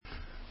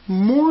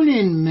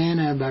Morning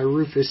Manna by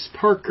Rufus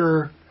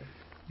Parker,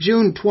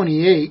 June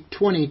 28,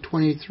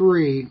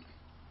 2023.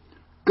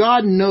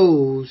 God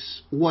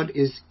knows what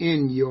is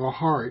in your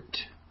heart.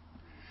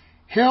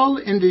 Hell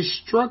and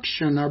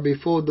destruction are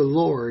before the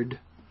Lord.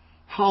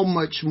 How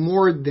much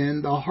more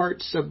then the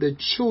hearts of the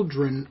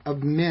children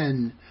of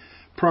men.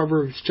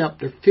 Proverbs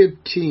chapter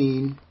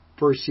 15,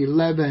 verse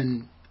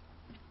 11.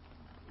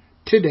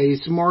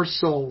 Today's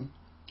morsel.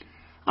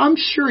 I'm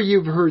sure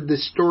you've heard the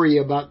story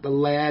about the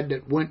lad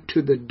that went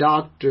to the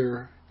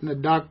doctor, and the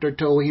doctor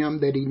told him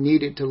that he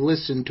needed to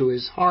listen to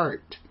his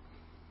heart.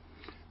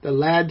 The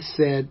lad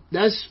said,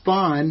 "That's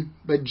fine,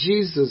 but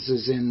Jesus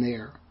is in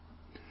there."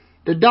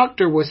 The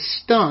doctor was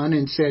stunned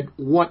and said,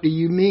 "What do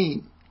you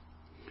mean?"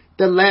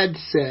 The lad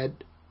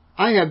said,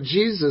 "I have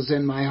Jesus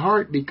in my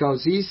heart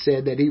because he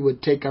said that he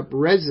would take up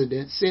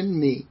residence in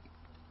me."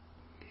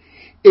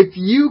 If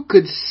you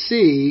could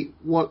see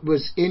what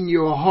was in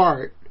your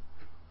heart,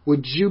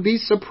 would you be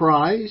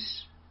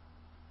surprised?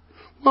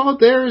 Well,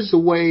 there's a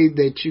way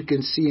that you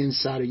can see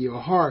inside of your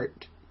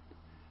heart.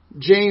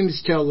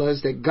 James tells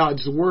us that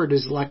God's Word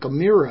is like a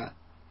mirror,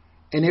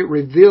 and it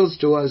reveals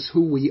to us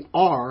who we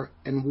are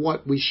and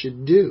what we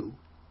should do.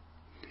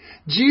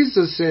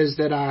 Jesus says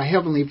that our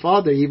Heavenly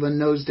Father even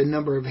knows the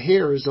number of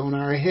hairs on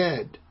our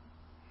head.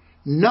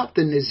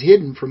 Nothing is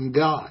hidden from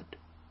God.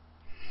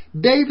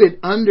 David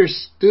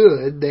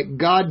understood that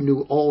God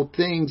knew all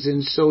things,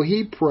 and so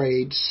he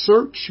prayed,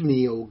 "Search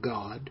me, O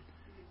God,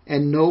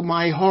 and know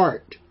my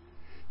heart.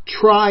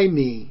 Try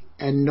me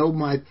and know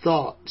my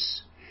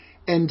thoughts,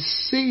 and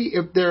see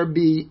if there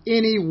be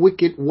any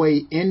wicked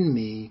way in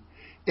me,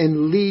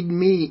 and lead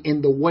me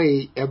in the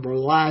way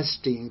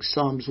everlasting."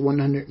 Psalms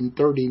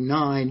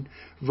 139,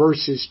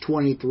 verses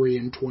 23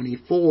 and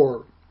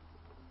 24.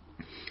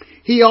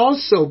 He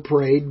also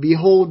prayed,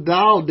 "Behold,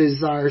 thou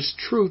desirest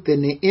truth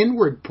in the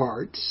inward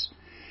parts,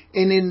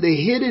 and in the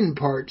hidden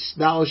parts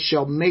thou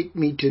shalt make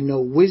me to know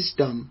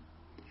wisdom.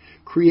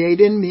 Create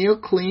in me a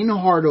clean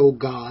heart, O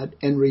God,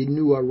 and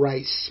renew a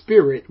right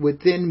spirit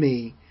within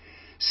me."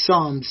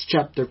 Psalms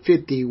chapter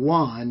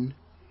 51,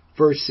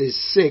 verses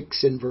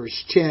 6 and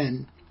verse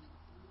 10.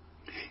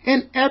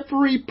 In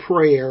every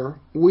prayer,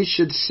 we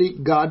should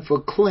seek God for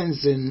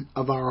cleansing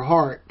of our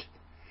heart,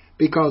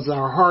 because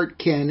our heart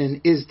can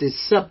and is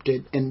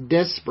deceptive and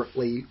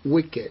desperately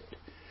wicked.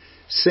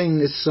 Sing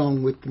this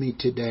song with me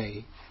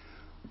today.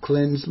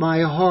 Cleanse my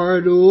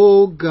heart,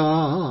 O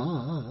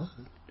God,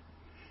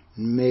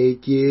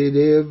 make it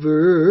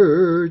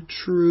ever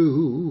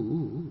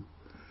true.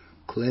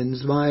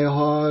 Cleanse my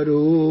heart,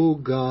 O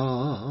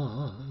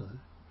God,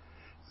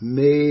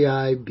 may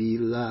I be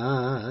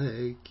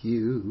like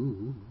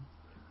you.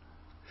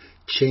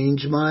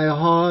 Change my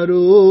heart,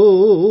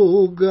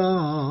 O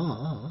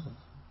God,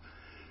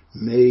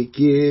 make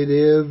it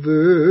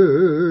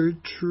ever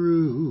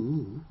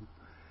true.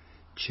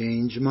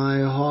 Change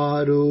my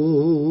heart,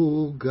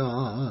 O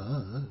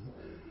God,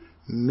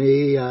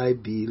 may I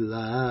be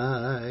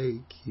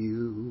like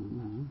you.